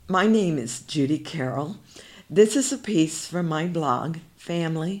My name is Judy Carroll. This is a piece from my blog,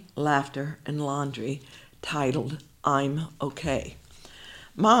 Family, Laughter, and Laundry, titled, I'm Okay.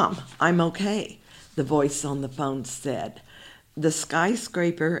 Mom, I'm okay, the voice on the phone said. The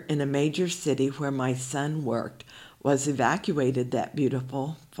skyscraper in a major city where my son worked was evacuated that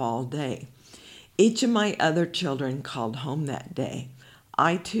beautiful fall day. Each of my other children called home that day.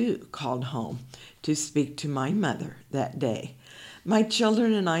 I, too, called home to speak to my mother that day. My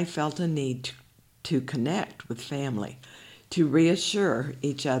children and I felt a need to connect with family, to reassure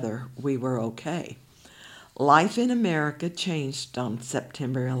each other we were okay. Life in America changed on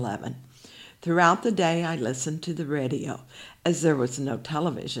September 11. Throughout the day, I listened to the radio, as there was no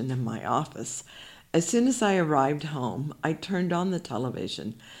television in my office. As soon as I arrived home, I turned on the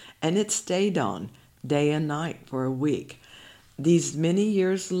television, and it stayed on day and night for a week. These many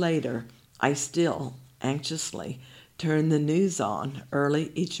years later, I still, anxiously, turn the news on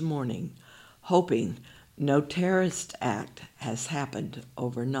early each morning, hoping no terrorist act has happened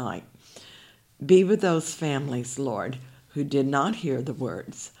overnight. Be with those families, Lord, who did not hear the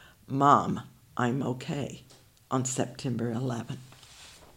words, Mom, I'm okay, on September 11.